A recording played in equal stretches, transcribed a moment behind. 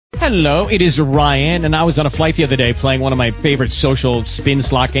Hello, it is Ryan, and I was on a flight the other day playing one of my favorite social spin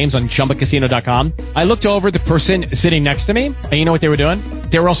slot games on ChumbaCasino.com. I looked over at the person sitting next to me, and you know what they were doing?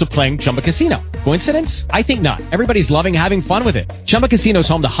 They were also playing Chumba Casino. Coincidence? I think not. Everybody's loving having fun with it. Chumba Casino is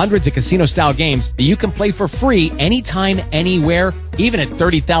home to hundreds of casino-style games that you can play for free anytime, anywhere, even at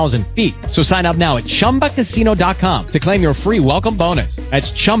 30,000 feet. So sign up now at ChumbaCasino.com to claim your free welcome bonus.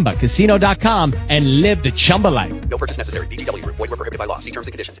 That's ChumbaCasino.com and live the Chumba life. No purchase necessary. VGW. Void where prohibited by law. See terms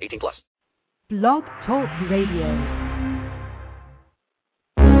and conditions. 18+. Blog Talk Radio.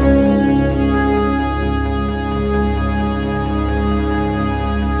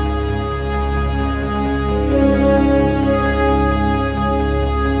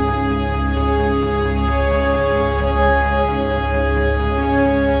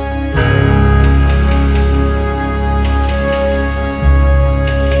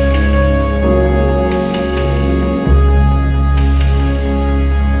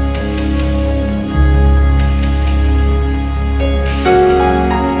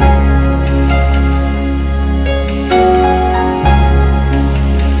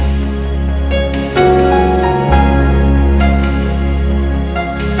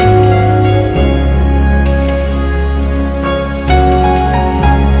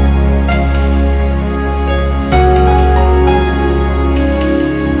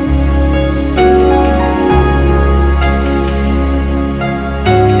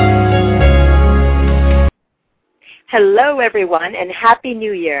 Hello, everyone, and Happy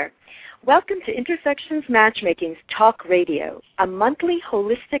New Year. Welcome to Intersections Matchmaking's Talk Radio, a monthly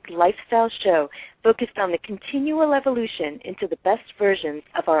holistic lifestyle show focused on the continual evolution into the best versions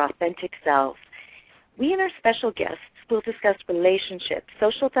of our authentic selves. We and our special guests will discuss relationships,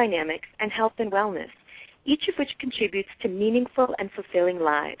 social dynamics, and health and wellness, each of which contributes to meaningful and fulfilling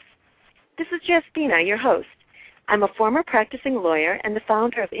lives. This is Jasmina, your host. I'm a former practicing lawyer and the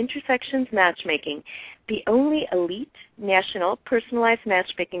founder of Intersections Matchmaking, the only elite national personalized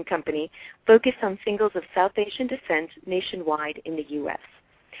matchmaking company focused on singles of South Asian descent nationwide in the U.S.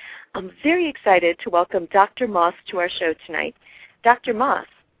 I'm very excited to welcome Dr. Moss to our show tonight. Dr. Moss,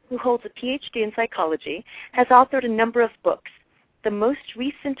 who holds a PhD in psychology, has authored a number of books, the most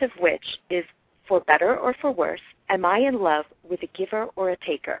recent of which is For Better or For Worse, Am I in Love with a Giver or a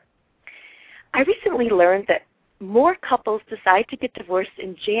Taker? I recently learned that more couples decide to get divorced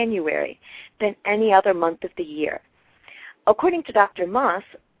in January than any other month of the year. According to Dr. Moss,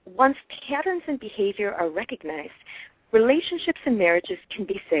 once patterns in behavior are recognized, relationships and marriages can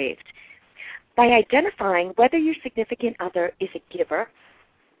be saved. By identifying whether your significant other is a giver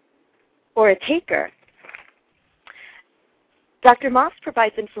or a taker, Dr. Moss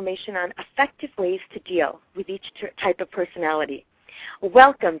provides information on effective ways to deal with each type of personality.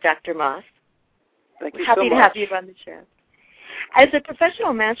 Welcome, Dr. Moss. Thank you Happy so to much. have you on the show. As a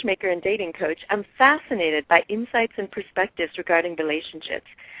professional matchmaker and dating coach, I'm fascinated by insights and perspectives regarding relationships.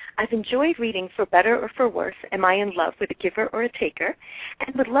 I've enjoyed reading For Better or For Worse, Am I in Love with a Giver or a Taker,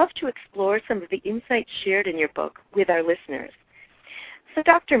 and would love to explore some of the insights shared in your book with our listeners. So,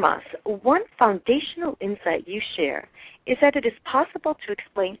 Dr. Moss, one foundational insight you share is that it is possible to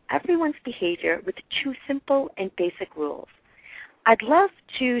explain everyone's behavior with two simple and basic rules. I'd love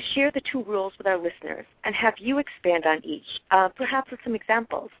to share the two rules with our listeners and have you expand on each, perhaps with some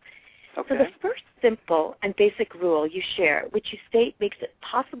examples. Okay. So the first simple and basic rule you share, which you state makes it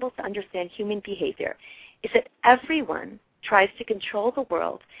possible to understand human behavior, is that everyone tries to control the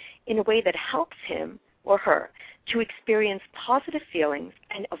world in a way that helps him or her to experience positive feelings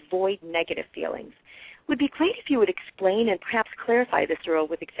and avoid negative feelings. It would be great if you would explain and perhaps clarify this rule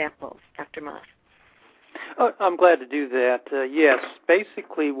with examples, Dr. Moss. Oh, I'm glad to do that. Yes,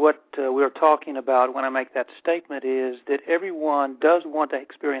 basically what we're talking about when I make that statement is that everyone does want to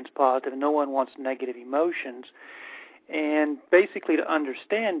experience positive, and no one wants negative emotions. And basically to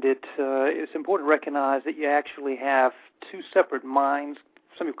understand it, it's important to recognize that you actually have two separate minds.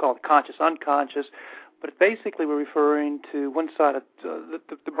 Some people call it conscious, unconscious, but basically we're referring to one side of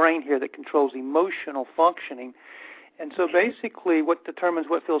the brain here that controls emotional functioning. And so basically what determines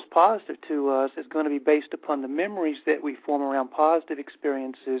what feels positive to us is going to be based upon the memories that we form around positive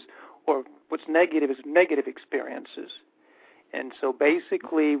experiences, or what's negative is negative experiences. And so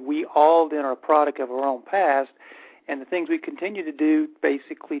basically we all then are a product of our own past, and the things we continue to do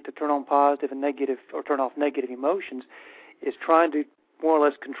basically to turn on positive and negative, or turn off negative emotions, is trying to more or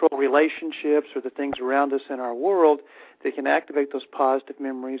less control relationships or the things around us in our world that can activate those positive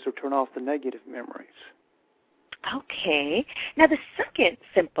memories or turn off the negative memories. Okay. Now, the second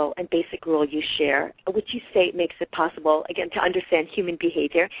simple and basic rule you share, which you say makes it possible, again, to understand human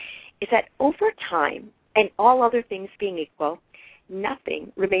behavior, is that over time, and all other things being equal,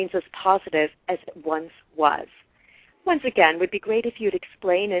 nothing remains as positive as it once was. Once again, would be great if you'd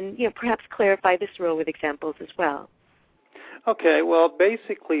explain and perhaps clarify this rule with examples as well. Okay, well,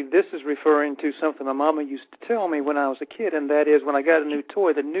 basically this is referring to something my mama used to tell me when I was a kid, and that is when I got a new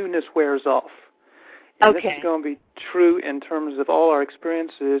toy, the newness wears off. And This is going to be true in terms of all our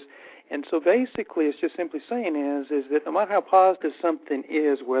experiences. And so basically it's just simply saying is that no matter how positive something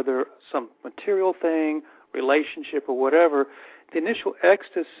is, whether some material thing, relationship, or whatever, the initial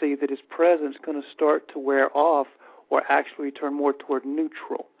ecstasy that is present is going to start to wear off or actually turn more toward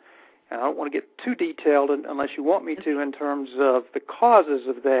neutral. And I don't want to get too detailed unless you want me to in terms of the causes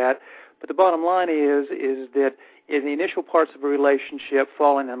of that, but the bottom line is that in the initial parts of a relationship,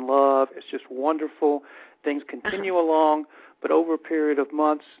 falling in love, it's just wonderful. Things continue along, but over a period of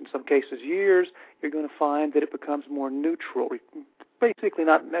months, in some cases years, you're going to find that it becomes more neutral. Basically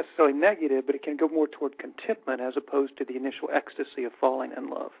not necessarily negative, but it can go more toward contentment as opposed to the initial ecstasy of falling in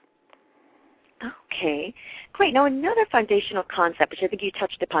love. Okay, great. Now, another foundational concept, which I think you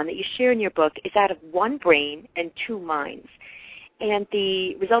touched upon, that you share in your book, is that of one brain and two minds, and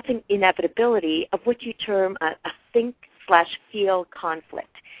the resulting inevitability of what you term a think/feel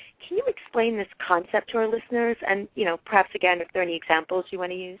conflict. Can you explain this concept to our listeners, and perhaps again, if there are any examples you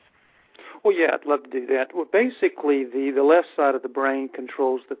want to use? Well, yeah, I'd love to do that. Well, basically, the left side of the brain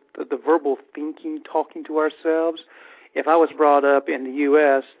controls the verbal thinking, talking to ourselves. If I was brought up in the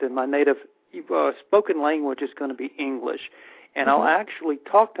U.S., then my native spoken language is going to be English, and I'll actually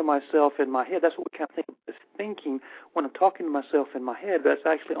talk to myself in my head. That's what we kind of think of as thinking when I'm talking to myself in my head, but that's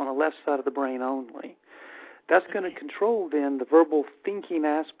actually on the left side of the brain only. That's going to control, then, the verbal thinking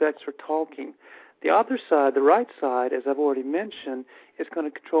aspects or talking. The other side, the right side, as I've already mentioned, is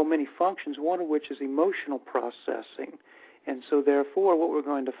going to control many functions, one of which is emotional processing. And so, therefore, what we're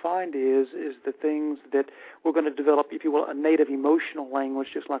going to find is the things that we're going to develop, if you will, a native emotional language,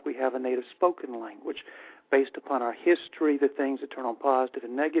 just like we have a native spoken language, based upon our history, the things that turn on positive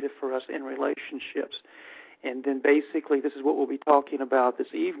and negative for us in relationships. And then basically this is what we'll be talking about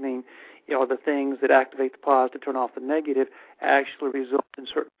this evening, the things that activate the positive, turn off the negative, actually result in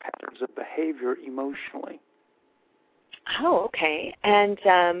certain patterns of behavior emotionally. Oh, okay. And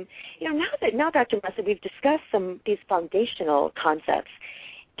now, Dr. Massa, we've discussed these foundational concepts.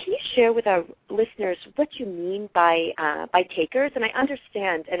 Can you share with our listeners what you mean by takers? And I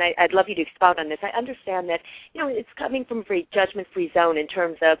understand, and I'd love you to expound on this. I understand that it's coming from a very judgment-free zone in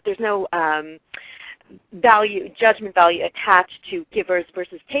terms of there's no judgment value attached to givers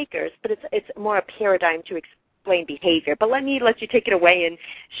versus takers, but it's more a paradigm to explain behavior. But let me let you take it away and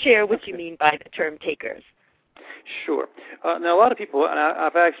share what you mean by the term takers. Sure. Now, a lot of people, and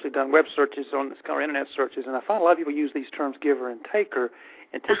I've actually done web searches on this kind of internet searches, and I find a lot of people use these terms giver and taker,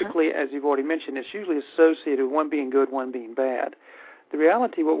 and typically, as you've already mentioned, it's usually associated with one being good, one being bad. The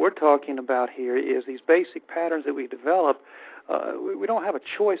reality, what we're talking about here is these basic patterns that we develop. We don't have a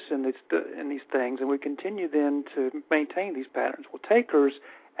choice in these things, and we continue then to maintain these patterns. Well, takers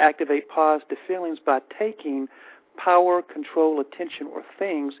activate positive feelings by taking power, control, attention, or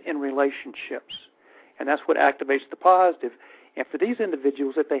things in relationships. And that's what activates the positive. And for these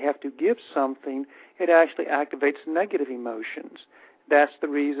individuals, if they have to give something, it actually activates negative emotions. That's the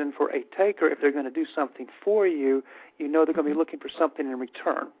reason for a taker. If they're going to do something for you, they're going to be looking for something in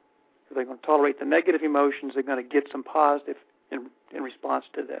return. If they're going to tolerate the negative emotions, they're going to get some positive in response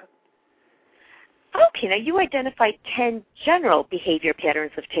to that. Okay, now you identified 10 general behavior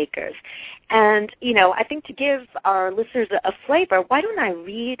patterns of takers. And, I think to give our listeners a flavor, why don't I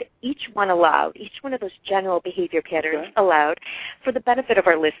read each one aloud, each one of those general behavior patterns aloud for the benefit of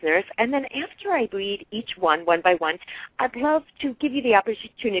our listeners. And then after I read each one by one, I'd love to give you the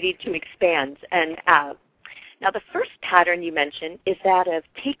opportunity to expand and add. Now, the first pattern you mentioned is that of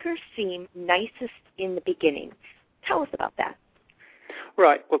takers seem nicest in the beginning. Tell us about that.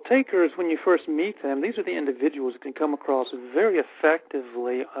 Right. Well, takers, when you first meet them, these are the individuals that can come across very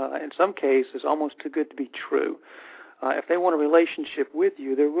effectively, in some cases, almost too good to be true. If they want a relationship with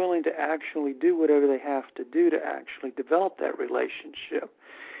you, they're willing to actually do whatever they have to do to actually develop that relationship.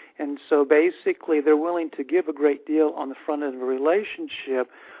 And so basically they're willing to give a great deal on the front end of a relationship,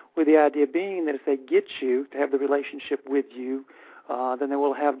 with the idea being that if they get you to have the relationship with you, then they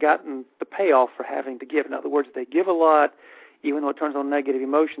will have gotten the payoff for having to give. In other words, they give a lot, even though it turns on negative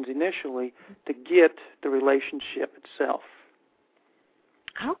emotions initially, to get the relationship itself.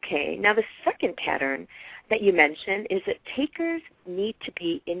 Okay. Now, the second pattern that you mentioned is that takers need to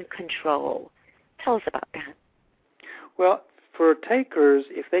be in control. Tell us about that. Well, for takers,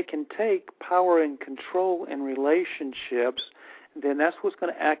 if they can take power and control in relationships, then that's what's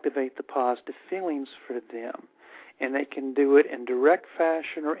going to activate the positive feelings for them. and they can do it in direct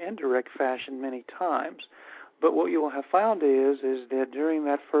fashion or indirect fashion many times. But what you will have found is that during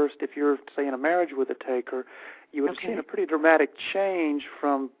that first, if you're, say, in a marriage with a taker, you would have seen a pretty dramatic change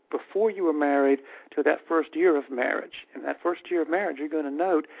from before you were married to that first year of marriage. In that first year of marriage, you're going to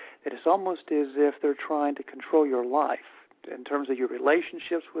note that it's almost as if they're trying to control your life in terms of your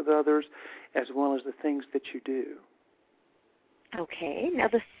relationships with others as well as the things that you do. Okay. Now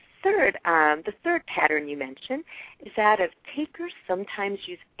the third pattern you mentioned is that of takers sometimes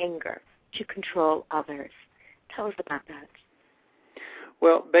use anger to control others. Tell us about that.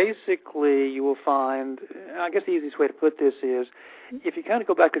 Well, basically, you will find, I guess the easiest way to put this is, if you kind of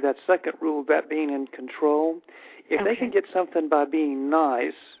go back to that second rule about being in control, if they can get something by being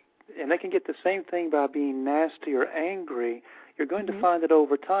nice, and they can get the same thing by being nasty or angry, you're going to find that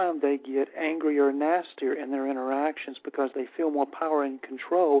over time they get angrier or nastier in their interactions because they feel more power and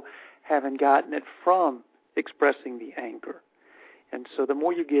control having gotten it from expressing the anger. And so the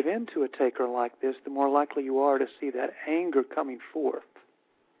more you give in to a taker like this, the more likely you are to see that anger coming forth.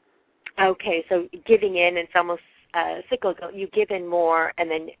 Okay, so giving in, it's almost cyclical. You give in more, and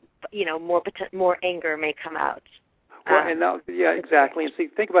then, more anger may come out. Well, and now, yeah, exactly. And see,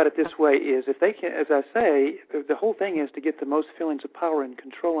 think about it this way: is if they can, as I say, the whole thing is to get the most feelings of power and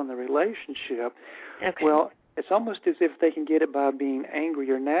control in the relationship. Okay. Well, it's almost as if they can get it by being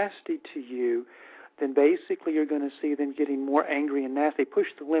angry or nasty to you. Then basically you're going to see them getting more angry and nasty. They push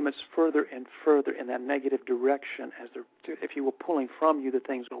the limits further and further in that negative direction as they're, if you will, pulling from you the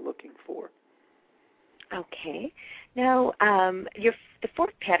things they're looking for. Okay. Now, the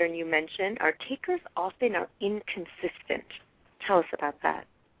fourth pattern you mentioned, our takers often are inconsistent. Tell us about that.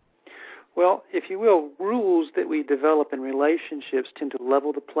 Well, if you will, rules that we develop in relationships tend to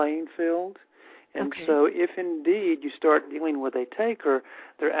level the playing field. And so if indeed you start dealing with a taker,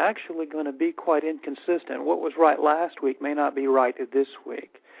 they're actually going to be quite inconsistent. What was right last week may not be right this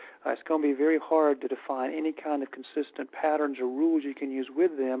week. It's going to be very hard to define any kind of consistent patterns or rules you can use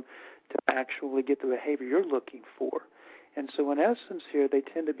with them to actually get the behavior you're looking for. And so in essence here, they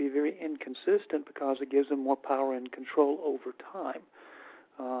tend to be very inconsistent because it gives them more power and control over time.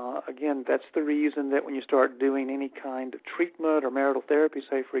 Again, that's the reason that when you start doing any kind of treatment or marital therapy,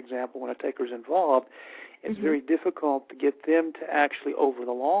 say, for example, when a taker's involved, it's very difficult to get them to actually, over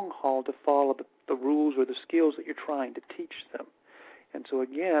the long haul, to follow the rules or the skills that you're trying to teach them. And so,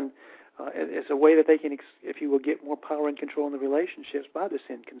 again, it's a way that they can, if you will, get more power and control in the relationships by this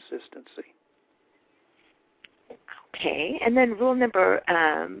inconsistency. Okay, and then the rule number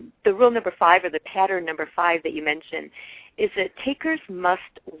 5, or the pattern number 5 that you mentioned, is that takers must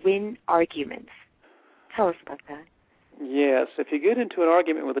win arguments. Tell us about that. Yes, if you get into an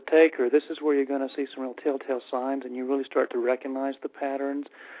argument with a taker, this is where you're going to see some real telltale signs, and you really start to recognize the patterns.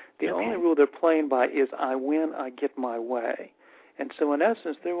 The only rule they're playing by is I win, I get my way. And so in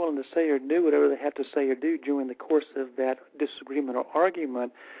essence, they're willing to say or do whatever they have to say or do during the course of that disagreement or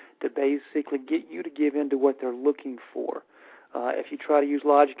argument to basically get you to give in to what they're looking for. If you try to use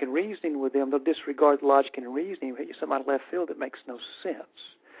logic and reasoning with them, they'll disregard the logic and reasoning and hit you something out of left field that makes no sense.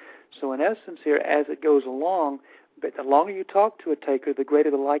 So in essence here, as it goes along, but the longer you talk to a taker, the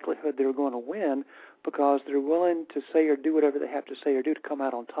greater the likelihood they're going to win because they're willing to say or do whatever they have to say or do to come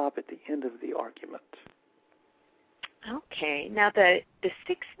out on top at the end of the argument. Okay. Now, the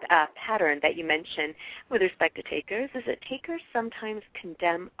sixth pattern that you mentioned with respect to takers is that takers sometimes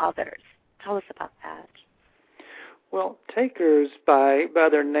condemn others. Tell us about that. Well, takers, by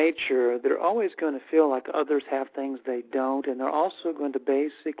their nature, they're always going to feel like others have things they don't, and they're also going to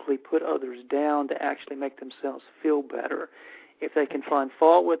basically put others down to actually make themselves feel better. If they can find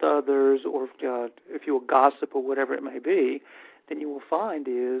fault with others, or if you will gossip or whatever it may be, then you will find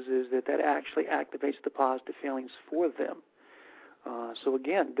is that actually activates the positive feelings for them. So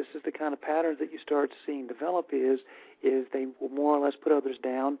again, this is the kind of patterns that you start seeing develop is they will more or less put others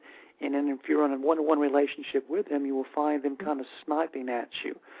down, and then if you're on a one-to-one relationship with them, you will find them kind of sniping at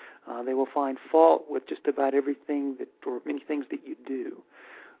you. They will find fault with just about everything or many things that you do.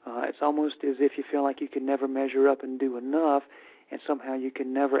 It's almost as if you feel like you can never measure up and do enough, and somehow you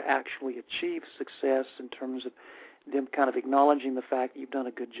can never actually achieve success in terms of them kind of acknowledging the fact that you've done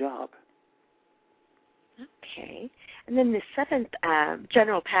a good job. Okay. And then the seventh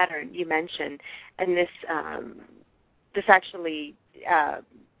general pattern you mentioned, and this actually,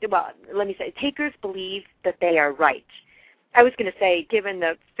 let me say, takers believe that they are right. I was going to say, given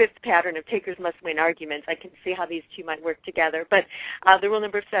the fifth pattern of takers must win arguments, I can see how these two might work together. But the rule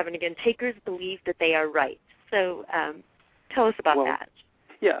number 7, again, takers believe that they are right. So tell us about that.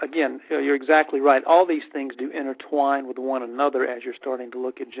 Yeah, again, you're exactly right. All these things do intertwine with one another as you're starting to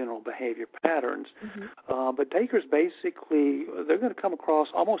look at general behavior patterns. But takers basically, they're going to come across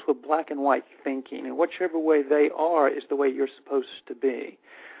almost with black and white thinking, and whichever way they are is the way you're supposed to be.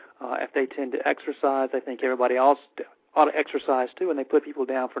 If they tend to exercise, they think everybody else ought to exercise too, and they put people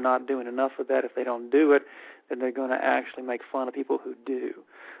down for not doing enough of that. If they don't do it, then they're going to actually make fun of people who do.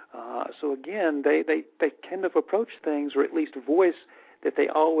 So again, they tend to approach things, or at least voice that they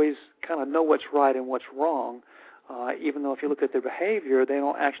always kind of know what's right and what's wrong, even though if you look at their behavior, they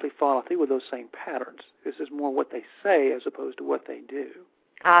don't actually follow through with those same patterns. This is more what they say as opposed to what they do.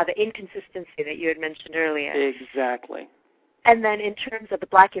 The inconsistency that you had mentioned earlier. Exactly. And then in terms of the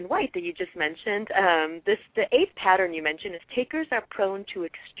black and white that you just mentioned, the eighth pattern you mentioned is takers are prone to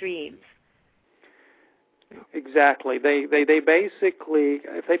extremes. Exactly. They basically,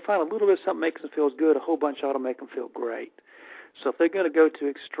 if they find a little bit of something makes them feel good, a whole bunch ought to make them feel great. So if they're going to go to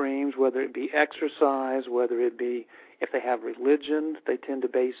extremes, whether it be exercise, whether it be if they have religion, they tend to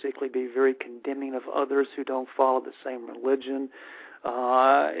basically be very condemning of others who don't follow the same religion.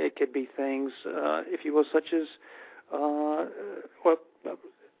 It could be things, if you will, such as, well,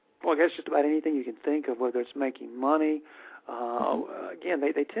 I guess just about anything you can think of, whether it's making money. Again,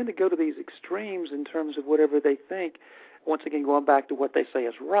 they tend to go to these extremes in terms of whatever they think, once again going back to what they say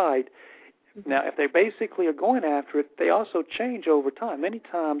is right. Now, if they basically are going after it, they also change over time. Many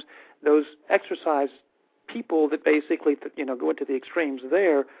times, those exercise people that basically, go into the extremes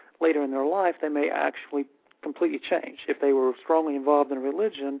there, later in their life, they may actually completely change. If they were strongly involved in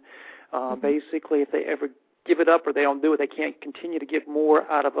religion, basically, if they ever give it up or they don't do it, they can't continue to get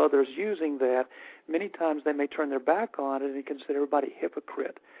more out of others using that. Many times, they may turn their back on it and consider everybody a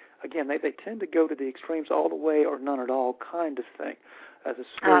hypocrite. Again, they tend to go to the extremes all the way or none at all kind of thing. It's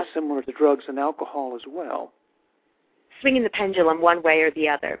very similar to drugs and alcohol as well. Swinging the pendulum one way or the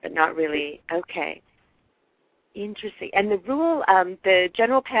other, but not really. Okay. Interesting. And the rule, the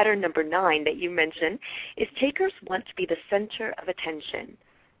general pattern number 9 that you mentioned is takers want to be the center of attention.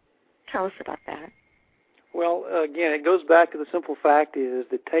 Tell us about that. Well, again, it goes back to the simple fact is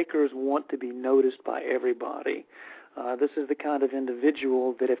that takers want to be noticed by everybody. This is the kind of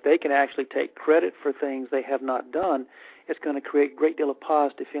individual that if they can actually take credit for things they have not done, it's going to create a great deal of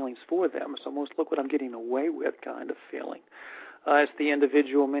positive feelings for them. It's almost look what I'm getting away with kind of feeling. It's the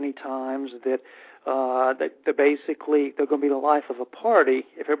individual many times that basically they're going to be the life of a party.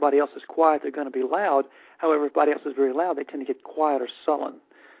 If everybody else is quiet, they're going to be loud. However, if everybody else is very loud, they tend to get quiet or sullen.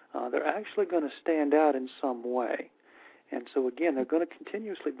 They're actually going to stand out in some way. And so, again, they're going to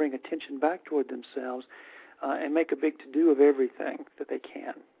continuously bring attention back toward themselves and make a big to-do of everything that they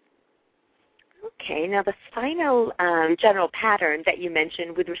can. Okay, now the final general pattern that you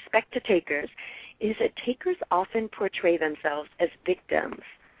mentioned with respect to takers is that takers often portray themselves as victims.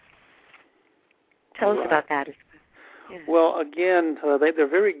 Tell us about that as well. Yeah. Well, again, they're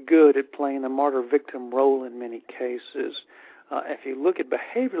very good at playing the martyr-victim role in many cases. If you look at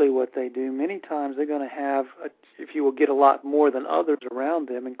behaviorally what they do, many times they're going to have, if you will, get a lot more than others around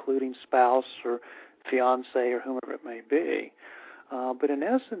them, including spouse or fiance or whomever it may be. But in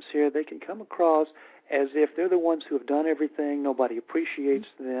essence here, they can come across as if they're the ones who have done everything, nobody appreciates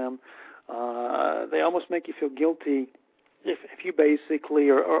them. They almost make you feel guilty if you basically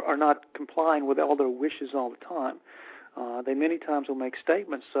are not complying with all their wishes all the time. They many times will make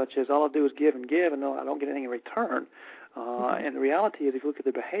statements such as, all I do is give, and no, I don't get anything in return. And the reality is, if you look at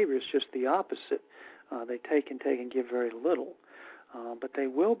their behavior, it's just the opposite. They take and give very little. But they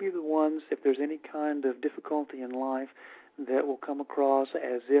will be the ones, if there's any kind of difficulty in life, that will come across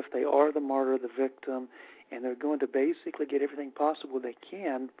as if they are the martyr, the victim, and they're going to basically get everything possible they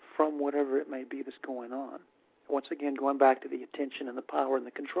can from whatever it may be that's going on. Once again, going back to the attention and the power and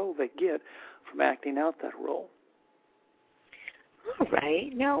the control they get from acting out that role. All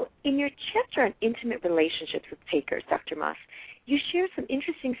right. Now, in your chapter on intimate relationships with takers, Dr. Moss, you share some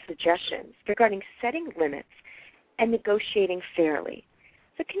interesting suggestions regarding setting limits and negotiating fairly.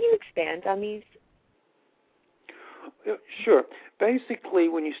 So can you expand on these? Sure. Basically,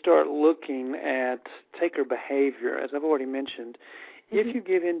 when you start looking at taker behavior, as I've already mentioned, if you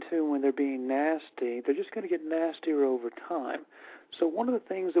give in to when they're being nasty, they're just going to get nastier over time. So one of the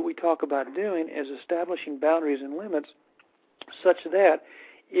things that we talk about doing is establishing boundaries and limits such that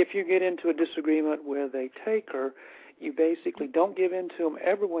if you get into a disagreement with a taker, you basically don't give in to them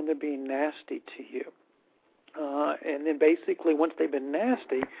ever when they're being nasty to you. And then basically once they've been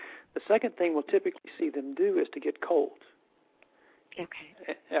nasty, the second thing we'll typically see them do is to get cold.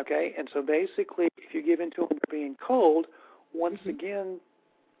 Okay, and so basically if you give in to them being cold, once again,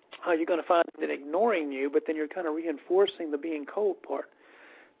 you're going to find that ignoring you, but then you're kind of reinforcing the being cold part.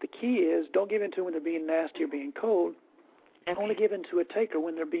 The key is don't give in to when they're being nasty or being cold. Okay. Only give in to a taker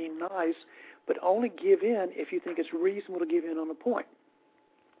when they're being nice, but only give in if you think it's reasonable to give in on a point.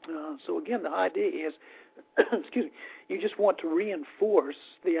 So again, the idea is, excuse me, you just want to reinforce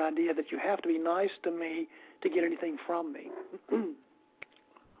the idea that you have to be nice to me to get anything from me.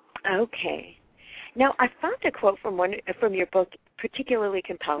 Okay. Now, I found a quote from your book particularly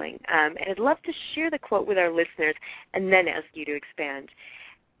compelling, and I'd love to share the quote with our listeners and then ask you to expand.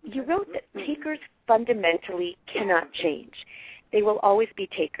 You wrote that takers fundamentally cannot change. They will always be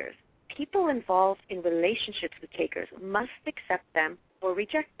takers. People involved in relationships with takers must accept them or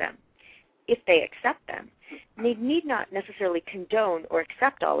reject them. If they accept them, they need not necessarily condone or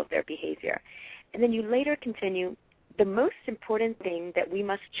accept all of their behavior. And then you later continue, the most important thing that we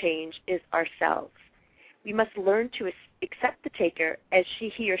must change is ourselves. We must learn to accept the taker as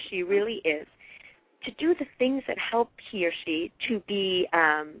he or she really is, to do the things that help he or she to be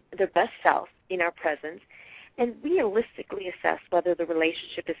their best self in our presence, and realistically assess whether the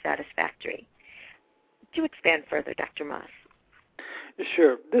relationship is satisfactory. To expand further, Dr. Moss.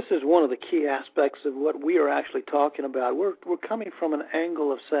 Sure. This is one of the key aspects of what we are actually talking about. We're coming from an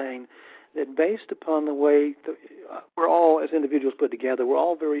angle of saying that based upon the way we're all, as individuals put together, we're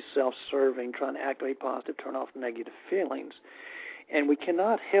all very self-serving, trying to activate positive, turn off negative feelings. And we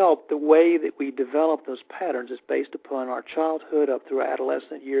cannot help the way that we develop those patterns is based upon our childhood up through our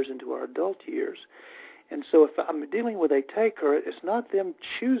adolescent years into our adult years. And so if I'm dealing with a taker, it's not them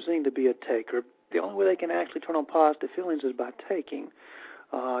choosing to be a taker. The only way they can actually turn on positive feelings is by taking.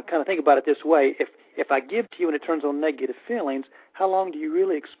 Kind of think about it this way. If I give to you and it turns on negative feelings, how long do you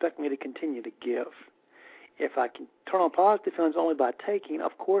really expect me to continue to give? If I can turn on positive feelings only by taking,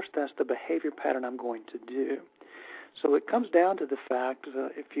 of course that's the behavior pattern I'm going to do. So it comes down to the fact,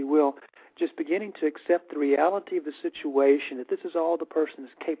 if you will, just beginning to accept the reality of the situation, that this is all the person is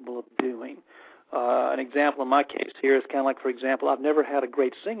capable of doing. An example in my case here is kind of like, for example, I've never had a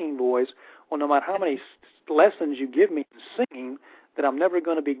great singing voice. Well, no matter how many lessons you give me in singing, that I'm never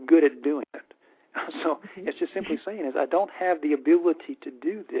going to be good at doing it. So it's just simply saying is I don't have the ability to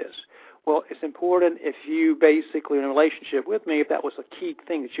do this. Well, it's important if you basically in a relationship with me, if that was a key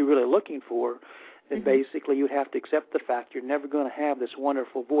thing that you're really looking for, then basically you'd have to accept the fact you're never going to have this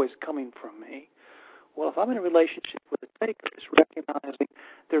wonderful voice coming from me. Well, if I'm in a relationship with a taker, it's recognizing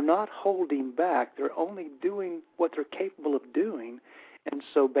they're not holding back. They're only doing what they're capable of doing. And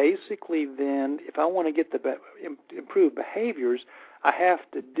so basically then, if I want to get the improved behaviors, I have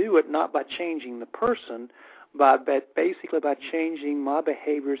to do it not by changing the person, but basically by changing my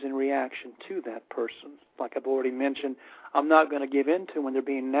behaviors in reaction to that person. Like I've already mentioned, I'm not going to give in to when they're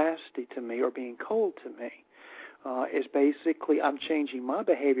being nasty to me or being cold to me. Is basically I'm changing my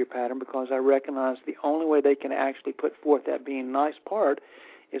behavior pattern because I recognize the only way they can actually put forth that being nice part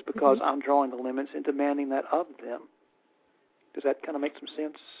is because I'm drawing the limits and demanding that of them. Does that kind of make some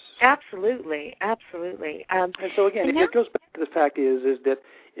sense? Absolutely, absolutely. And so again, it goes back to the fact is that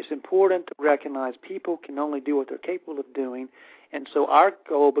it's important to recognize people can only do what they're capable of doing, and so our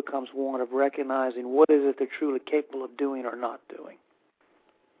goal becomes one of recognizing what is it they're truly capable of doing or not doing.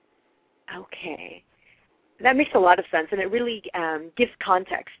 Okay. That makes a lot of sense, and it really gives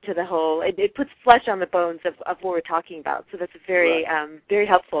context to the whole. It puts flesh on the bones of what we're talking about. So that's very, very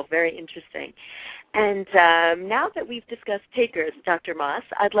helpful, very interesting. And now that we've discussed takers, Dr. Moss,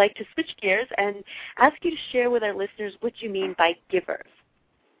 I'd like to switch gears and ask you to share with our listeners what you mean by givers.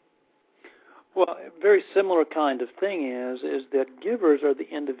 Well, a very similar kind of thing is that givers are the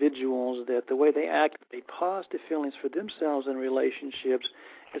individuals that the way they activate positive feelings for themselves in relationships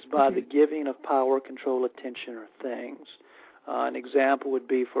is by the giving of power, control, attention, or things. An example would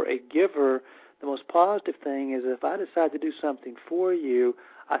be for a giver, the most positive thing is if I decide to do something for you,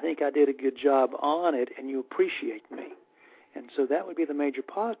 I think I did a good job on it and you appreciate me. And so that would be the major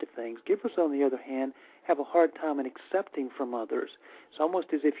positive things. Givers, on the other hand, have a hard time in accepting from others. It's almost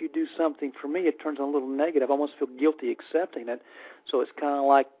as if you do something for me, it turns on a little negative. I almost feel guilty accepting it. So it's kind of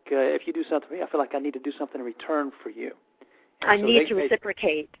like if you do something for me, I feel like I need to do something in return for you. I need to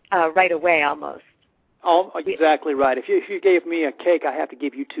reciprocate right away almost. Oh, exactly right. If you gave me a cake, I have to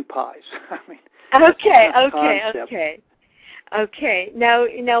give you 2 pies. I mean, Okay. Now,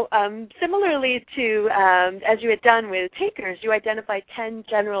 similarly to as you had done with takers, you identified 10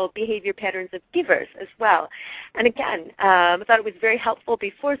 general behavior patterns of givers as well. And again, I thought it was very helpful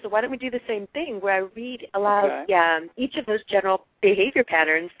before, so why don't we do the same thing where I read aloud each of those general behavior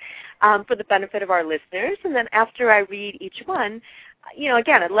patterns for the benefit of our listeners, and then after I read each one,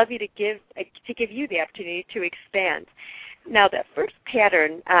 again, I'd love you to give you the opportunity to expand. Now, that first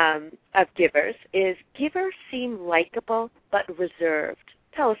pattern of givers is givers seem likable but reserved.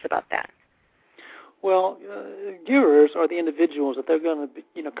 Tell us about that. Well, givers are the individuals that they're going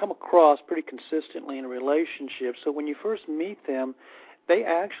to come across pretty consistently in a relationship. So when you first meet them, they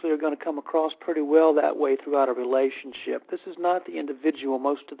actually are going to come across pretty well that way throughout a relationship. This is not the individual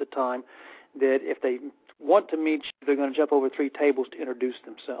most of the time that if they want to meet you, they're going to jump over 3 tables to introduce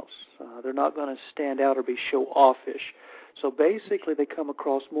themselves. They're not going to stand out or be show-offish. So basically, they come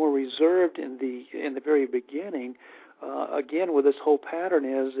across more reserved in the very beginning. Again, with this whole pattern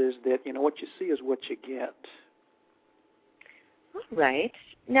is that what you see is what you get. All right.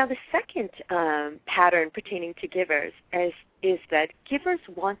 Now, the second pattern pertaining to givers is that givers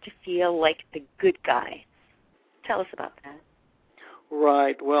want to feel like the good guy. Tell us about that.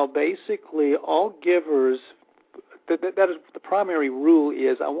 Right. Well, basically, all givers, that is the primary rule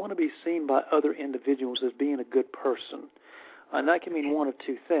is I want to be seen by other individuals as being a good person. And that can mean one of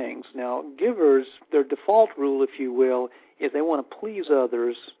 2 things. Now, givers, their default rule, if you will, is they want to please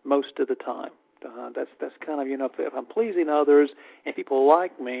others most of the time. That's kind of, if I'm pleasing others and people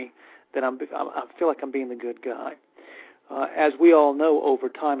like me, then I feel like I'm being the good guy. As we all know, over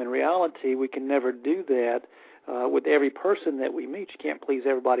time in reality, we can never do that. With every person that we meet, you can't please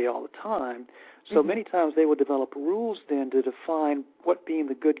everybody all the time. So many times they will develop rules then to define what being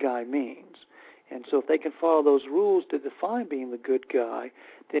the good guy means. And so if they can follow those rules to define being the good guy,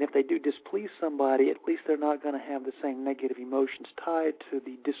 then if they do displease somebody, at least they're not going to have the same negative emotions tied to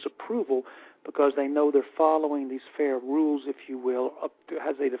the disapproval because they know they're following these fair rules, if you will, up to,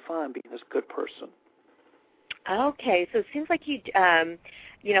 as they define being this good person. Okay, so it seems like you,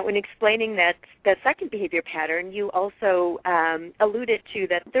 in explaining that second behavior pattern, you also alluded to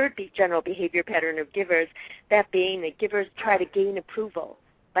that third general behavior pattern of givers, that being that givers try to gain approval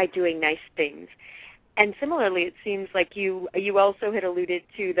by doing nice things. And similarly, it seems like you also had alluded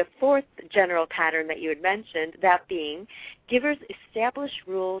to the fourth general pattern that you had mentioned, that being givers establish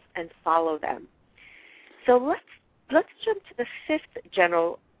rules and follow them. So let's jump to the fifth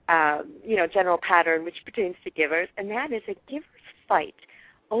general pattern, which pertains to givers, and that is that givers fight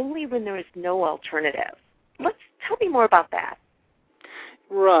only when there is no alternative. Tell me more about that.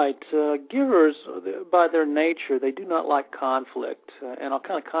 Right. Givers, by their nature, they do not like conflict. And I'll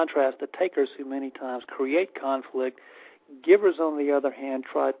kind of contrast the takers who many times create conflict. Givers, on the other hand,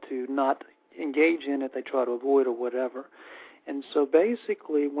 try to not engage in it. They try to avoid or whatever. And so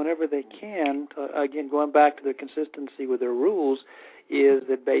basically, whenever they can, again, going back to their consistency with their rules, is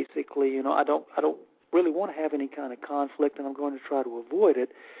that basically, I don't really want to have any kind of conflict, and I'm going to try to avoid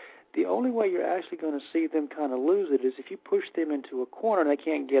it. The only way you're actually going to see them kind of lose it is if you push them into a corner and they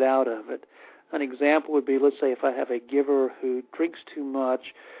can't get out of it. An example would be, let's say if I have a giver who drinks too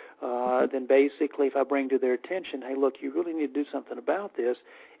much, then basically if I bring to their attention, hey, look, you really need to do something about this,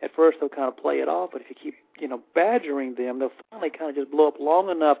 at first they'll kind of play it off, but if you keep, badgering them, they'll finally kind of just blow up long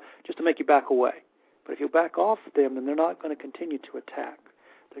enough just to make you back away. But if you back off them, then they're not going to continue to attack.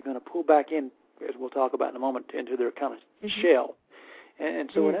 They're going to pull back in, as we'll talk about in a moment, into their kind of shell.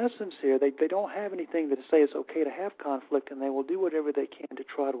 And so in essence here, they don't have anything to say it's okay to have conflict, and they will do whatever they can to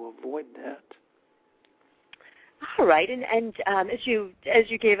try to avoid that. All right, and as you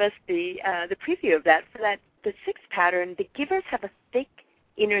gave us the preview of that, for the sixth pattern, the givers have a thick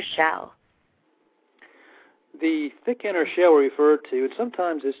inner shell. The thick inner shell we refer to, and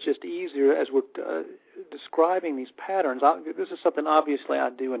sometimes it's just easier as we're describing these patterns. This is something obviously I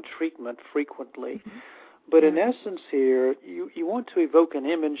do in treatment frequently. But in essence here, you want to evoke an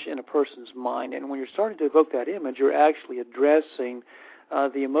image in a person's mind, and when you're starting to evoke that image, you're actually addressing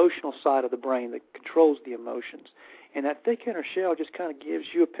the emotional side of the brain that controls the emotions. And that thick inner shell just kind of gives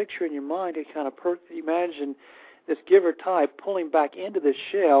you a picture in your mind to kind of imagine this giver type pulling back into this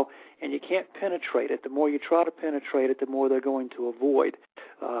shell, and you can't penetrate it. The more you try to penetrate it, the more they're going to avoid.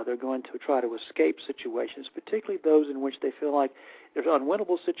 They're going to try to escape situations, particularly those in which they feel like there's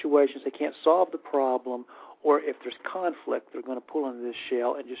unwinnable situations, they can't solve the problem, or if there's conflict, they're going to pull into this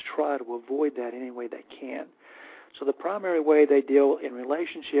shell and just try to avoid that any way they can. So the primary way they deal in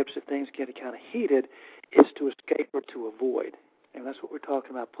relationships, if things get kind of heated, is to escape or to avoid. And that's what we're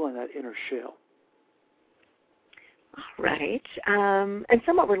talking about, pulling that inner shell. All right. And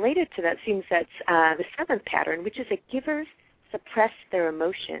somewhat related to that seems that's the seventh pattern, which is that givers suppress their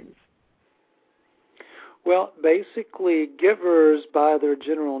emotions. Well, basically, givers, by their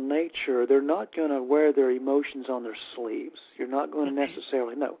general nature, they're not going to wear their emotions on their sleeves. You're not going to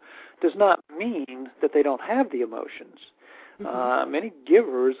necessarily know. Does not mean that they don't have the emotions. Many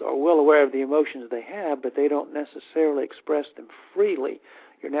givers are well aware of the emotions they have, but they don't necessarily express them freely.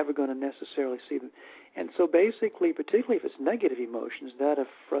 You're never going to necessarily see them. And so basically, particularly if it's negative emotions, that of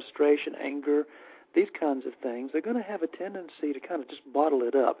frustration, anger, these kinds of things, they're going to have a tendency to kind of just bottle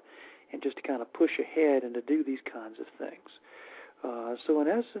it up and just to kind of push ahead and to do these kinds of things. So in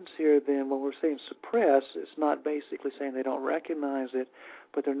essence here, then, when we're saying suppress, it's not basically saying they don't recognize it,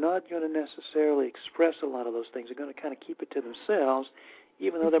 but they're not going to necessarily express a lot of those things. They're going to kind of keep it to themselves.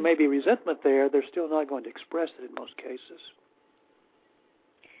 Even though there may be resentment there, they're still not going to express it in most cases.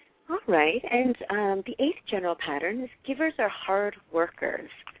 All right. And the eighth general pattern is givers are hard workers.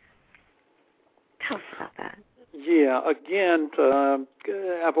 Tell us about that. Yeah, again,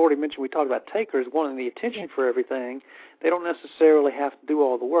 I've already mentioned we talked about takers wanting the attention for everything. They don't necessarily have to do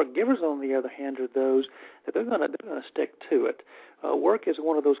all the work. Givers, on the other hand, are those that they're going to stick to it. Work is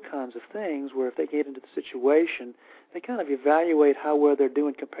one of those kinds of things where if they get into the situation, they kind of evaluate how well they're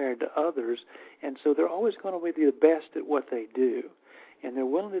doing compared to others, and so they're always going to be the best at what they do. And they're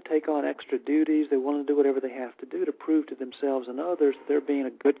willing to take on extra duties. They're willing to do whatever they have to do to prove to themselves and others that they're being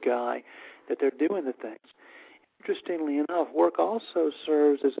a good guy, that they're doing the things. Interestingly enough, work also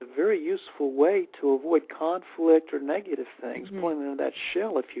serves as a very useful way to avoid conflict or negative things, pulling into that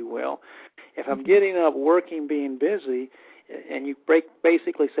shell, if you will. If I'm getting up, working, being busy, and you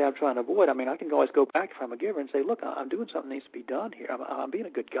basically say I'm trying to avoid, I mean, I can always go back if I'm a giver and say, look, I'm doing something that needs to be done here. I'm being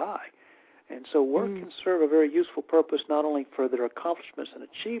a good guy. And so work can serve a very useful purpose not only for their accomplishments and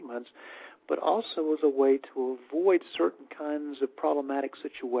achievements, but also as a way to avoid certain kinds of problematic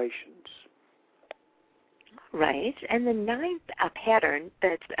situations. Right. And the ninth pattern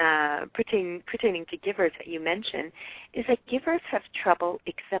that's pertaining to givers that you mentioned is that givers have trouble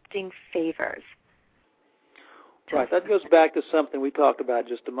accepting favors. Right. That goes back to something we talked about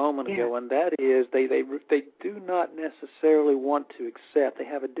just a moment ago, and that is they do not necessarily want to accept. They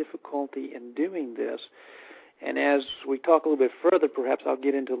have a difficulty in doing this. And as we talk a little bit further, perhaps I'll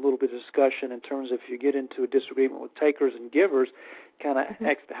get into a little bit of discussion in terms of if you get into a disagreement with takers and givers, kind of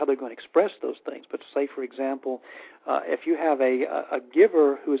how they're going to express those things. But say, for example, if you have a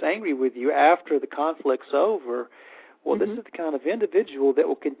giver who is angry with you after the conflict's over, well, this is the kind of individual that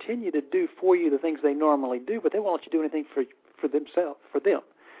will continue to do for you the things they normally do, but they won't let you do anything for them.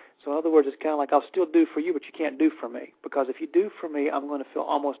 So in other words, it's kind of like, I'll still do for you, but you can't do for me. Because if you do for me, I'm going to feel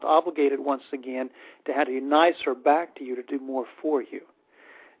almost obligated once again to have to be nicer back to you to do more for you.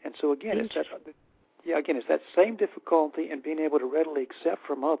 And so again, it's that same difficulty in being able to readily accept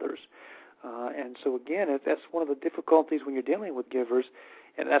from others. And so again, that's one of the difficulties when you're dealing with givers.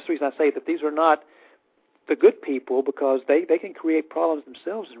 And that's the reason I say that these are not the good people, because they can create problems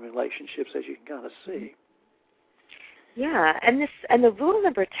themselves in relationships, as you can kind of see. Yeah, and the rule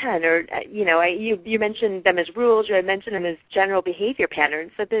number 10, or you mentioned them as rules, or I mentioned them as general behavior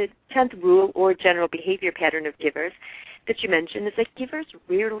patterns. So the 10th rule or general behavior pattern of givers that you mentioned is that givers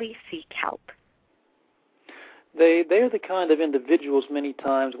rarely seek help. They are the kind of individuals many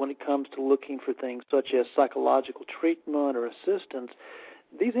times when it comes to looking for things such as psychological treatment or assistance.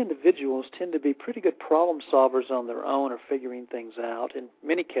 These individuals tend to be pretty good problem solvers on their own or figuring things out in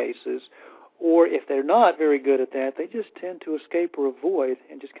many cases. Or if they're not very good at that, they just tend to escape or avoid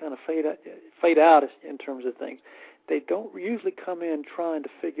and just kind of fade out in terms of things. They don't usually come in trying to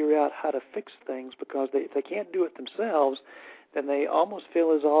figure out how to fix things, because if they can't do it themselves, then they almost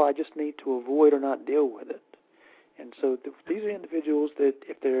feel as though I just need to avoid or not deal with it. And so these are individuals that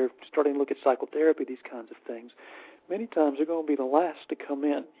if they're starting to look at psychotherapy, these kinds of things, many times they're going to be the last to come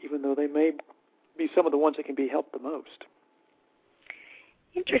in, even though they may be some of the ones that can be helped the most.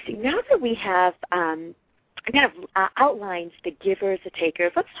 Interesting. Now that we have outlined the givers, the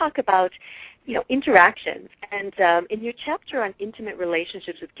takers, let's talk about interactions. And in your chapter on intimate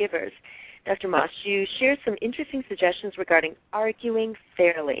relationships with givers, Dr. Moss, you shared some interesting suggestions regarding arguing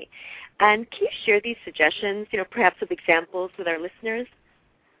fairly. And can you share these suggestions, perhaps with examples with our listeners?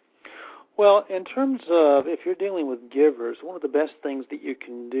 Well, in terms of if you're dealing with givers, one of the best things that you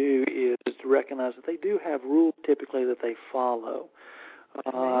can do is to recognize that they do have rules typically that they follow.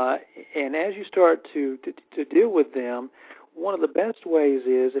 And as you start to deal with them, one of the best ways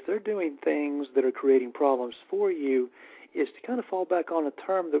is, if they're doing things that are creating problems for you, is to kind of fall back on a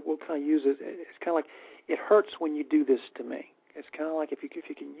term that we'll kind of use. It's kind of like, it hurts when you do this to me. It's kind of like if you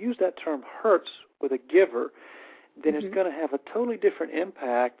can use that term hurts with a giver, then it's going to have a totally different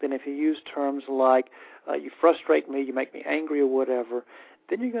impact than if you use terms like you frustrate me, you make me angry or whatever.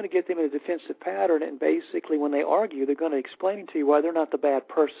 Then you're going to get them in a defensive pattern, and basically when they argue, they're going to explain to you why they're not the bad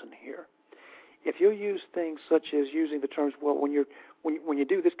person here. If you use things such as using the terms, well, when you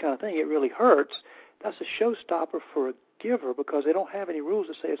do this kind of thing, it really hurts, that's a showstopper for a giver, because they don't have any rules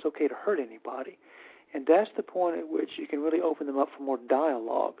to say it's okay to hurt anybody. And that's the point at which you can really open them up for more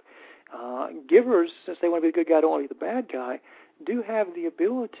dialogue. Givers, since they want to be the good guy, don't want to be the bad guy, do have the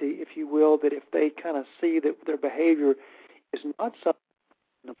ability, if you will, that if they kind of see that their behavior is not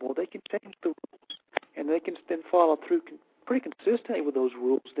sustainable, they can change the rules, and they can then follow through pretty consistently with those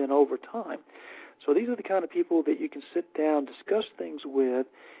rules then over time. So these are the kind of people that you can sit down, discuss things with,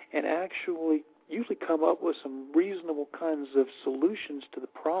 and actually usually come up with some reasonable kinds of solutions to the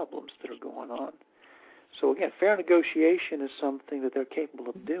problems that are going on. So again, fair negotiation is something that they're capable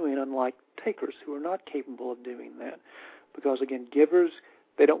of doing, unlike takers who are not capable of doing that. Because again, givers,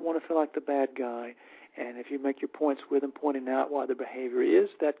 they don't want to feel like the bad guy, and if you make your points with them, pointing out why their behavior is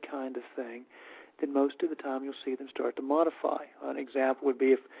that kind of thing, then most of the time you'll see them start to modify. An example would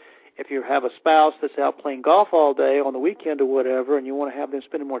be if you have a spouse that's out playing golf all day on the weekend or whatever, and you want to have them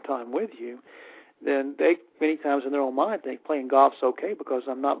spending more time with you, then they many times in their own mind think playing golf's okay because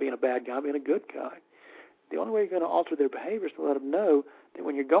I'm not being a bad guy, I'm being a good guy. The only way you're going to alter their behavior is to let them know that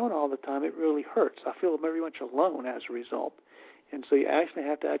when you're gone all the time, it really hurts. I feel very much alone as a result. And so you actually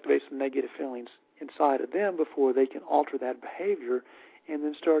have to activate some negative feelings inside of them before they can alter that behavior and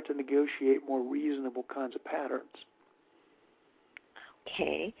then start to negotiate more reasonable kinds of patterns.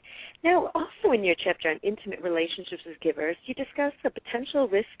 Okay. Now, also in your chapter on intimate relationships with givers, you discuss the potential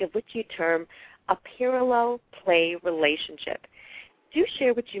risk of what you term a parallel play relationship. Do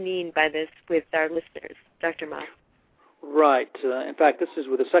share what you mean by this with our listeners, Dr. Moss. Right. In fact, this is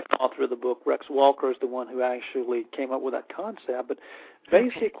with the second author of the book. Rex Walker is the one who actually came up with that concept. But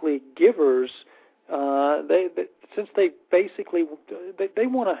basically, givers, since they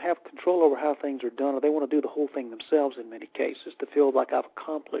want to have control over how things are done, or they want to do the whole thing themselves in many cases to feel like I've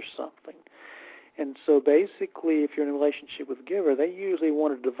accomplished something. And so basically, if you're in a relationship with a giver, they usually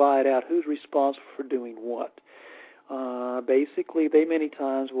want to divide out who's responsible for doing what. Basically, they many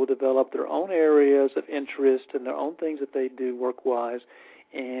times will develop their own areas of interest and their own things that they do work-wise.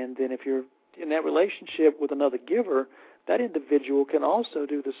 And then if you're in that relationship with another giver, that individual can also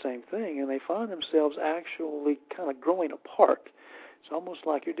do the same thing, and they find themselves actually kind of growing apart. It's almost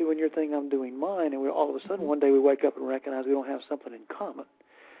like you're doing your thing, I'm doing mine, and all of a sudden one day we wake up and recognize we don't have something in common.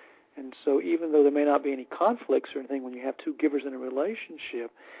 And so even though there may not be any conflicts or anything when you have two givers in a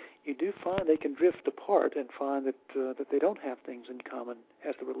relationship, you do find they can drift apart and find that they don't have things in common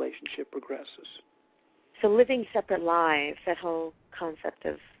as the relationship progresses. So living separate lives, that whole concept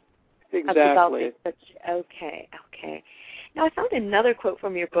of exactly. Okay. Now, I found another quote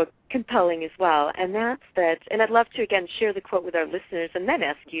from your book compelling as well, and that's that, and I'd love to, again, share the quote with our listeners and then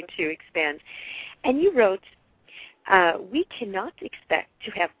ask you to expand. And you wrote, we cannot expect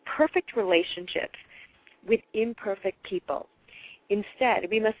to have perfect relationships with imperfect people. Instead,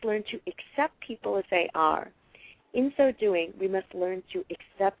 we must learn to accept people as they are. In so doing, we must learn to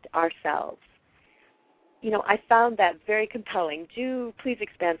accept ourselves. You know, I found that very compelling. Do please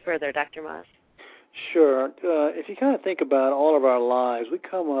expand further, Dr. Moss. Sure. If you kind of think about all of our lives, we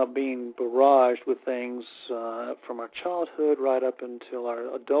come up being barraged with things from our childhood right up until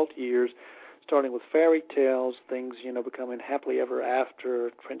our adult years, starting with fairy tales, things, becoming happily ever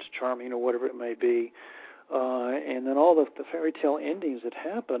after, Prince Charming or whatever it may be, and then all the fairy tale endings that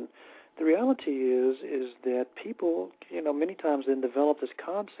happen. The reality is that people, many times then develop this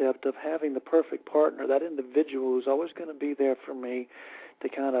concept of having the perfect partner, that individual who's always going to be there for me, to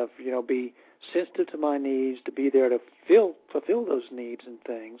kind of, be sensitive to my needs, to be there to fulfill those needs and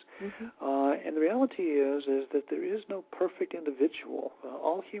things. Mm-hmm. And the reality is that there is no perfect individual.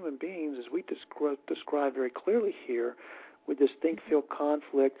 All human beings, as we describe very clearly here, with this think-feel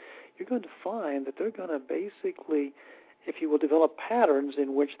conflict, you're going to find that they're going to basically, if you will, develop patterns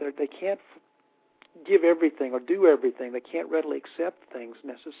in which they can't give everything or do everything. They can't readily accept things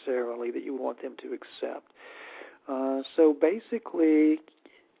necessarily that you want them to accept. So basically,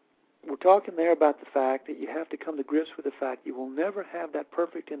 we're talking there about the fact that you have to come to grips with the fact you will never have that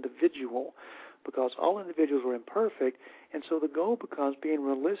perfect individual because all individuals are imperfect, and so the goal becomes being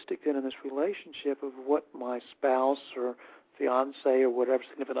realistic then in this relationship of what my spouse or fiance or whatever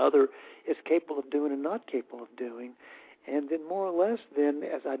significant other is capable of doing and not capable of doing. And then more or less then,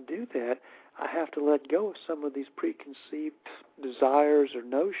 as I do that, I have to let go of some of these preconceived desires or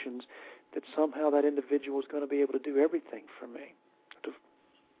notions that somehow that individual is going to be able to do everything for me.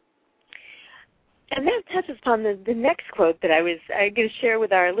 And that touches upon the next quote that I was going to share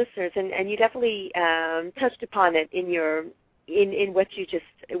with our listeners, and you definitely touched upon it in what you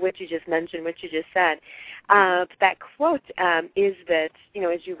just mentioned, what you just said. That quote is that,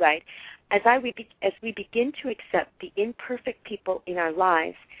 as you write, as we begin to accept the imperfect people in our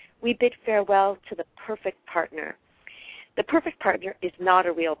lives, we bid farewell to the perfect partner. The perfect partner is not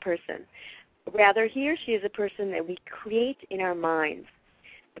a real person. Rather, he or she is a person that we create in our minds.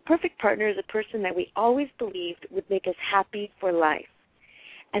 The perfect partner is a person that we always believed would make us happy for life.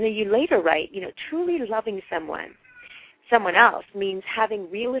 And then you later write, truly loving someone else means having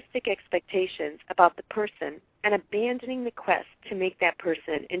realistic expectations about the person and abandoning the quest to make that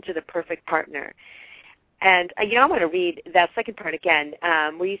person into the perfect partner. And, I want to read that second part again,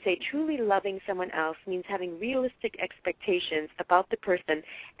 where you say truly loving someone else means having realistic expectations about the person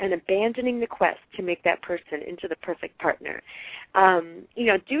and abandoning the quest to make that person into the perfect partner.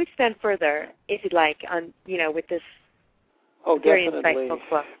 Do expand further, if you'd like, on, with this very insightful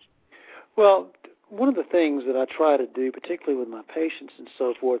quote. Well, one of the things that I try to do, particularly with my patients and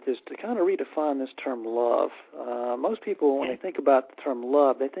so forth, is to kind of redefine this term love. Most people, when they think about the term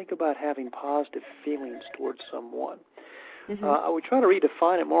love, they think about having positive feelings towards someone. Mm-hmm. I would try to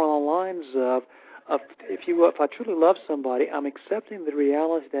redefine it more along the lines of if I truly love somebody, I'm accepting the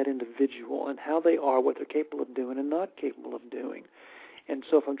reality of that individual and how they are, what they're capable of doing and not capable of doing. And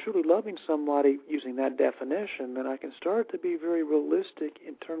so if I'm truly loving somebody using that definition, then I can start to be very realistic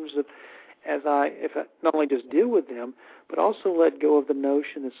in terms of if I not only just deal with them, but also let go of the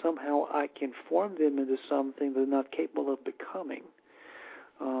notion that somehow I can form them into something they're not capable of becoming.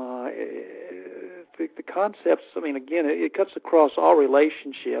 The concepts, again, it cuts across all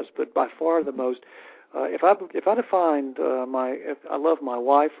relationships, but by far the most, if I defined if I love my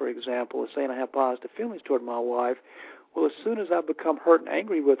wife, for example, as saying I have positive feelings toward my wife, well, as soon as I become hurt and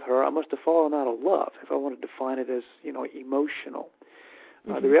angry with her, I must have fallen out of love, if I want to define it as, emotional.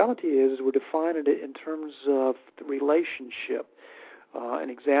 The reality is we're defining it in terms of the relationship.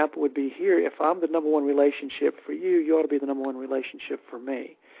 An example would be here, if I'm the number one relationship for you, you ought to be the number one relationship for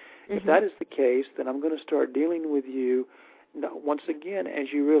me. Mm-hmm. If that is the case, then I'm going to start dealing with you, once again,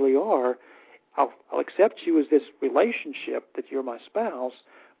 as you really are. I'll accept you as this relationship, that you're my spouse,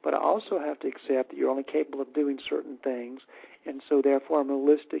 but I also have to accept that you're only capable of doing certain things, and so therefore I'm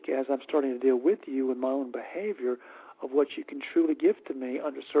realistic as I'm starting to deal with you in my own behavior of what you can truly give to me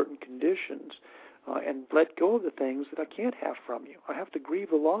under certain conditions, and let go of the things that I can't have from you. I have to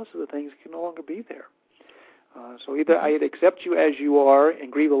grieve the loss of the things that can no longer be there. So either I accept you as you are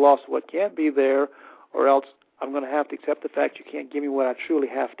and grieve the loss of what can't be there, or else I'm going to have to accept the fact you can't give me what I truly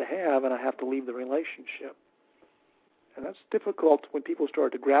have to have, and I have to leave the relationship. And that's difficult when people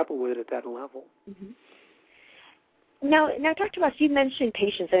start to grapple with it at that level. Mm-hmm. Now, Dr. Ross, you mentioned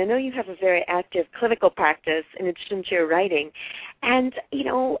patients, and I know you have a very active clinical practice in addition to your writing. And,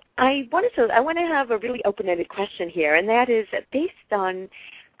 I want to have a really open-ended question here, and that is based on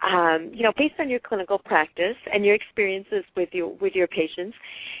your clinical practice and your experiences with your patients,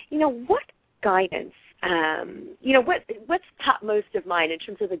 what guidance, what's topmost of mind in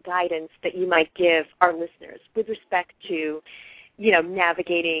terms of the guidance that you might give our listeners with respect to,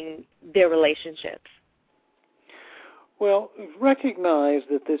 navigating their relationships? Well, recognize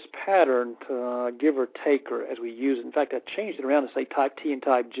that this pattern, giver, taker, as we use it, in fact, I changed it around to say type T and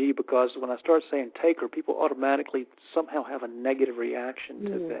type G because when I start saying taker, people automatically somehow have a negative reaction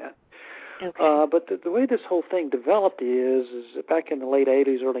to that. Okay. But the way this whole thing developed is back in the late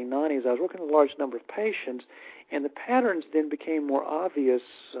 80s, early 90s, I was working with a large number of patients, and the patterns then became more obvious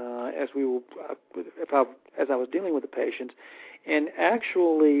as I was dealing with the patients. And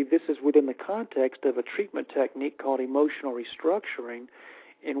actually, this is within the context of a treatment technique called emotional restructuring,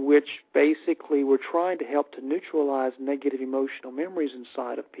 in which basically we're trying to help to neutralize negative emotional memories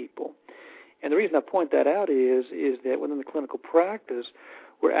inside of people. And the reason I point that out is that within the clinical practice,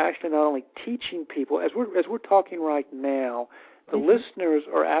 we're actually not only teaching people, as we're talking right now, the listeners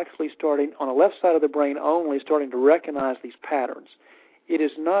are actually starting, on the left side of the brain only, starting to recognize these patterns. It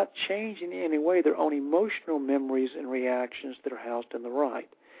is not changing in any way their own emotional memories and reactions that are housed in the right.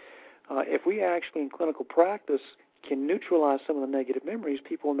 If we actually, in clinical practice, can neutralize some of the negative memories,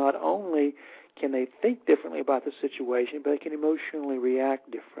 people not only can they think differently about the situation, but they can emotionally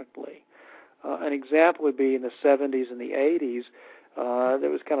react differently. An example would be in the 70s and the 80s, there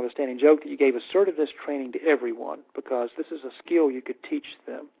was kind of a standing joke that you gave assertiveness training to everyone because this is a skill you could teach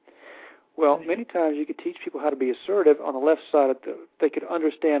them. Well, many times you could teach people how to be assertive on the left side. They could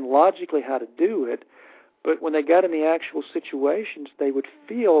understand logically how to do it, but when they got in the actual situations, they would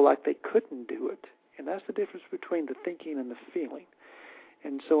feel like they couldn't do it. And that's the difference between the thinking and the feeling.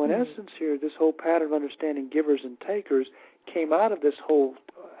 And so in essence here, this whole pattern of understanding givers and takers came out of this whole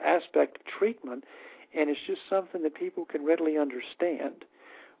aspect of treatment, and it's just something that people can readily understand.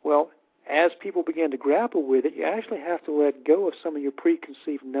 Well, as people begin to grapple with it, you actually have to let go of some of your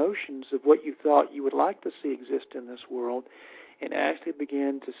preconceived notions of what you thought you would like to see exist in this world and actually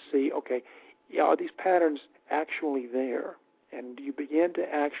begin to see, okay, are these patterns actually there? And you begin to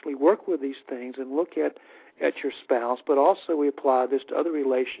actually work with these things and look at at your spouse, but also we apply this to other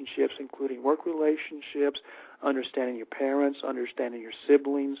relationships, including work relationships, understanding your parents, understanding your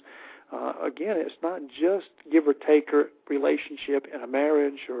siblings. Again, it's not just giver-taker relationship in a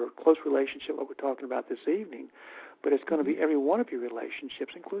marriage or a close relationship like we're talking about this evening, but it's going to be every one of your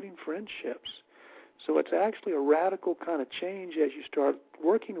relationships, including friendships. So it's actually a radical kind of change as you start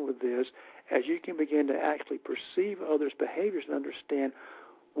working with this, as you can begin to actually perceive others' behaviors and understand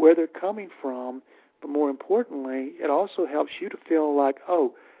where they're coming from. But more importantly, it also helps you to feel like,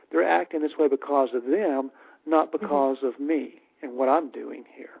 oh, they're acting this way because of them, not because of me and what I'm doing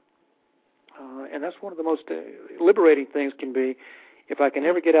here. And that's one of the most liberating things can be if I can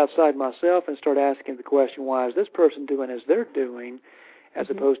ever get outside myself and start asking the question, why is this person doing as they're doing, as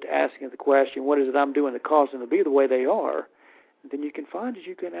opposed to asking the question, what is it I'm doing that caused them to be the way they are, then you can find that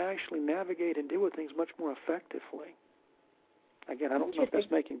you can actually navigate and deal with things much more effectively. Again, I don't know if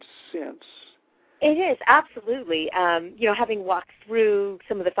that's making sense. It is, absolutely. Having walked through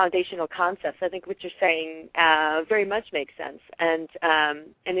some of the foundational concepts, I think what you're saying very much makes sense and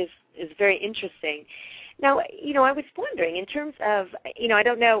is very interesting. Now, I was wondering, in terms of, I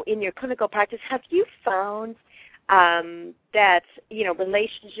don't know, in your clinical practice, have you found that,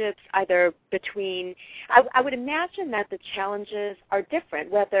 relationships either between, I would imagine that the challenges are different,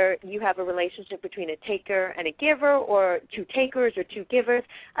 whether you have a relationship between a taker and a giver or two takers or two givers.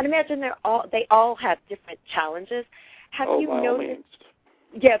 I'd imagine they all have different challenges. Have you noticed?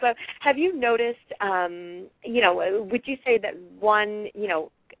 Yeah, but have you noticed, would you say that one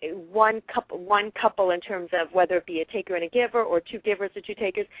couple in terms of whether it be a taker and a giver or two givers or two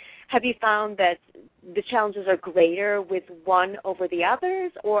takers, have you found that the challenges are greater with one over the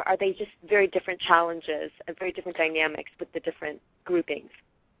others, or are they just very different challenges and very different dynamics with the different groupings?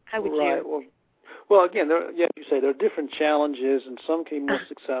 How would you? Well, again, you say there are different challenges, and some can be more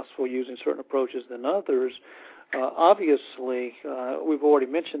successful using certain approaches than others. Obviously, we've already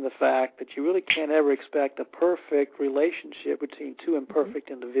mentioned the fact that you really can't ever expect a perfect relationship between two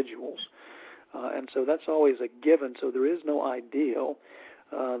imperfect individuals. And so that's always a given, so there is no ideal.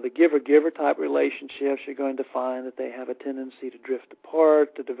 The giver-giver type relationships, you're going to find that they have a tendency to drift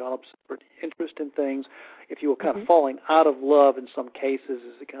apart, to develop separate interest in things. If you were kind of falling out of love in some cases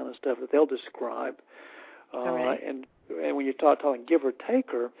is the kind of stuff that they'll describe. And when you're talking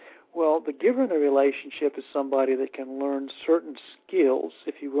giver-taker, well, the giver in the relationship is somebody that can learn certain skills,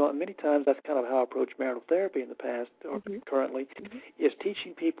 if you will. And many times that's kind of how I approach marital therapy in the past or currently, is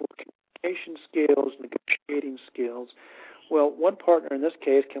teaching people communication skills, negotiating skills. Well, one partner in this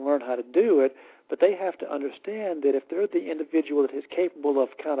case can learn how to do it, but they have to understand that if they're the individual that is capable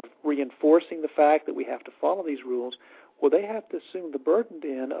of kind of reinforcing the fact that we have to follow these rules, well, they have to assume the burden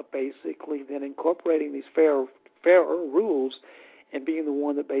then of basically then incorporating these fairer rules and being the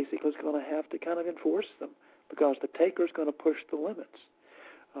one that basically is going to have to kind of enforce them, because the taker is going to push the limits.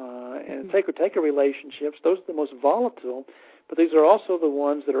 And taker-taker relationships, those are the most volatile, but these are also the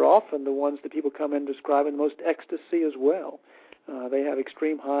ones that are often the ones that people come in describing the most ecstasy as well. They have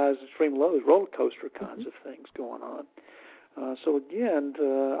extreme highs, extreme lows, roller coaster kinds of things going on. So again,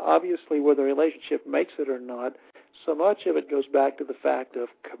 obviously whether the relationship makes it or not, so much of it goes back to the fact of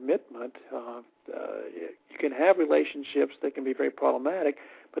commitment. You can have relationships that can be very problematic,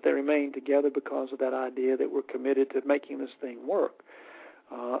 but they remain together because of that idea that we're committed to making this thing work.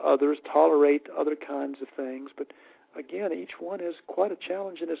 Others tolerate other kinds of things, but again, each one is quite a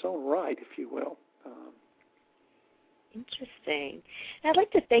challenge in its own right, if you will. Interesting. I'd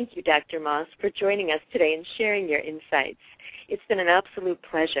like to thank you, Dr. Moss, for joining us today and sharing your insights. It's been an absolute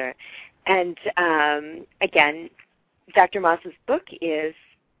pleasure. And again, Dr. Moss's book is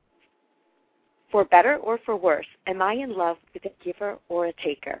For Better or For Worse, Am I in Love with a Giver or a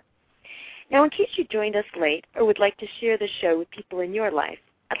Taker? Now, in case you joined us late or would like to share the show with people in your life,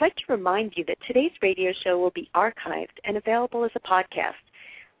 I'd like to remind you that today's radio show will be archived and available as a podcast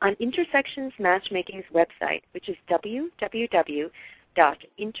on Intersections Matchmaking's website, which is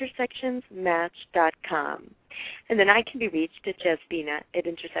www.intersectionsmatch.com. And then I can be reached at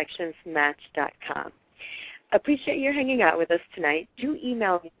jasbina@intersectionsmatch.com. Appreciate your hanging out with us tonight. Do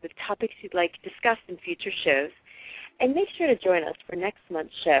email me with topics you'd like discussed in future shows. And make sure to join us for next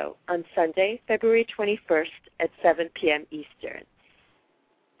month's show on Sunday, February 21st at 7 p.m. Eastern.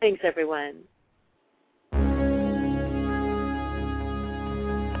 Thanks, everyone.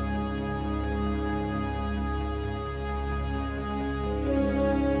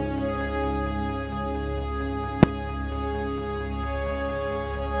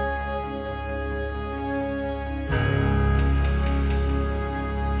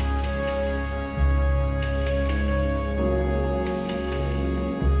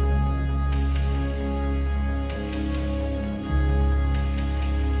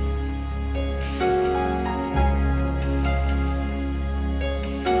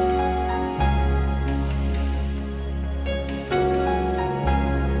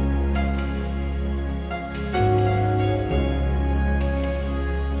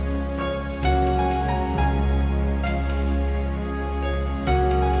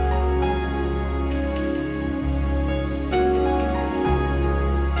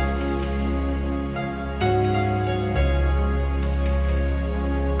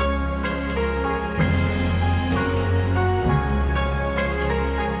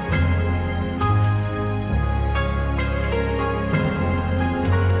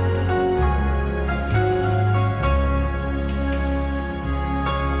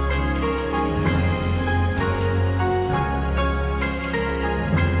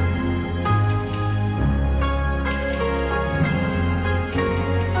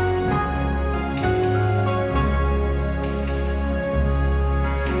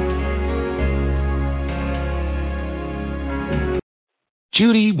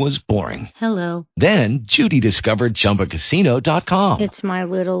 Judy was boring. Hello. Then Judy discovered ChumbaCasino.com. It's my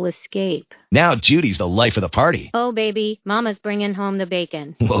little escape. Now Judy's the life of the party. Oh, baby, mama's bringing home the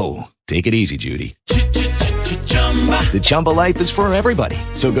bacon. Whoa, take it easy, Judy. The Chumba life is for everybody.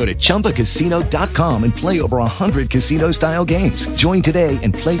 So go to ChumbaCasino.com and play over 100 casino-style games. Join today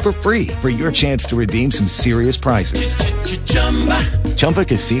and play for free for your chance to redeem some serious prizes.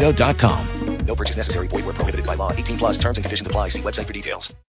 ChumbaCasino.com. No purchase necessary. Void where prohibited by law. 18 plus terms and conditions apply. See website for details.